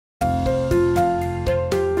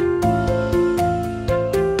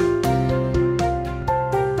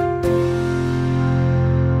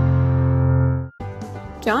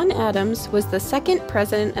John Adams was the second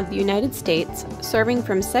President of the United States, serving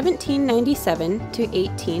from 1797 to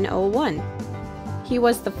 1801. He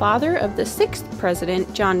was the father of the sixth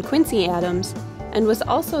President, John Quincy Adams, and was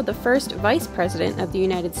also the first Vice President of the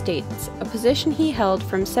United States, a position he held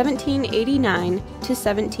from 1789 to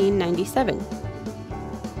 1797.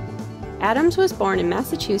 Adams was born in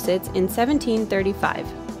Massachusetts in 1735.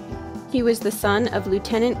 He was the son of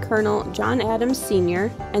Lieutenant Colonel John Adams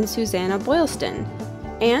Sr. and Susanna Boylston,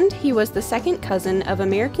 and he was the second cousin of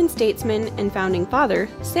American statesman and founding father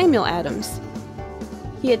Samuel Adams.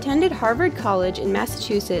 He attended Harvard College in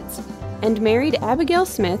Massachusetts and married Abigail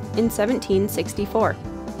Smith in 1764.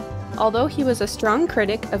 Although he was a strong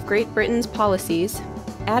critic of Great Britain's policies,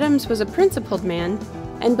 Adams was a principled man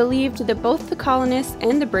and believed that both the colonists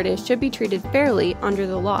and the British should be treated fairly under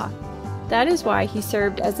the law. That is why he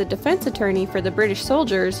served as a defense attorney for the British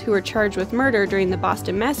soldiers who were charged with murder during the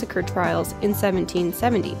Boston Massacre Trials in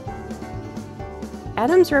 1770.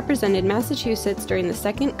 Adams represented Massachusetts during the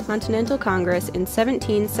Second Continental Congress in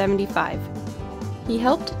 1775. He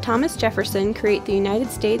helped Thomas Jefferson create the United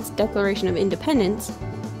States Declaration of Independence,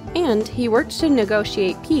 and he worked to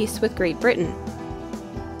negotiate peace with Great Britain.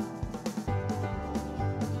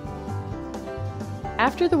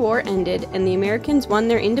 After the war ended and the Americans won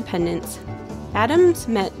their independence, Adams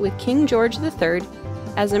met with King George III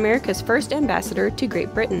as America's first ambassador to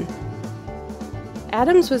Great Britain.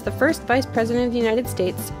 Adams was the first Vice President of the United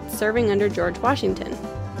States, serving under George Washington.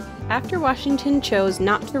 After Washington chose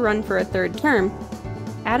not to run for a third term,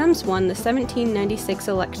 Adams won the 1796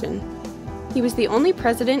 election. He was the only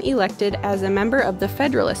president elected as a member of the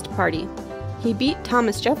Federalist Party. He beat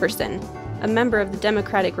Thomas Jefferson, a member of the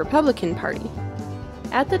Democratic-Republican Party.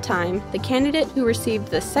 At the time, the candidate who received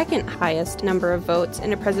the second highest number of votes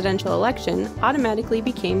in a presidential election automatically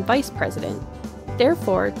became vice president.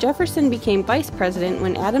 Therefore, Jefferson became vice president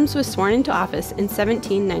when Adams was sworn into office in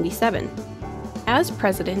 1797. As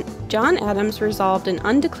president, John Adams resolved an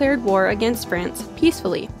undeclared war against France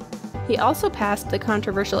peacefully. He also passed the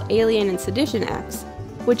controversial Alien and Sedition Acts,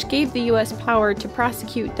 which gave the U.S. power to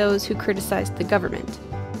prosecute those who criticized the government.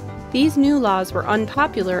 These new laws were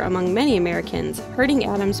unpopular among many Americans, hurting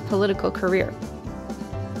Adams' political career.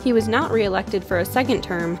 He was not re-elected for a second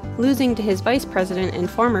term, losing to his vice president and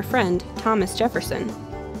former friend, Thomas Jefferson.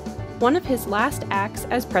 One of his last acts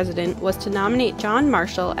as president was to nominate John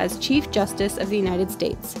Marshall as Chief Justice of the United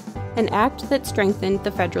States, an act that strengthened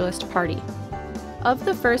the Federalist Party. Of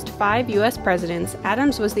the first 5 U.S. presidents,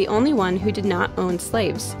 Adams was the only one who did not own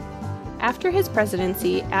slaves. After his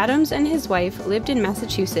presidency, Adams and his wife lived in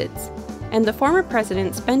Massachusetts, and the former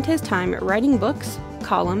president spent his time writing books,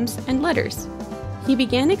 columns, and letters. He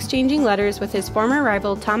began exchanging letters with his former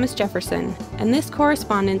rival Thomas Jefferson, and this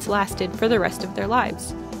correspondence lasted for the rest of their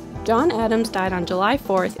lives. John Adams died on July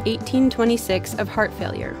 4, 1826, of heart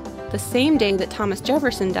failure, the same day that Thomas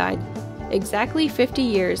Jefferson died, exactly 50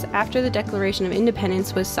 years after the Declaration of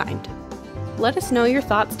Independence was signed. Let us know your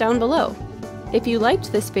thoughts down below. If you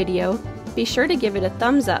liked this video, be sure to give it a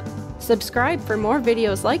thumbs up, subscribe for more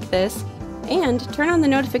videos like this, and turn on the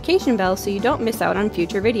notification bell so you don't miss out on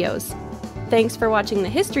future videos. Thanks for watching the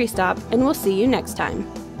History Stop, and we'll see you next time.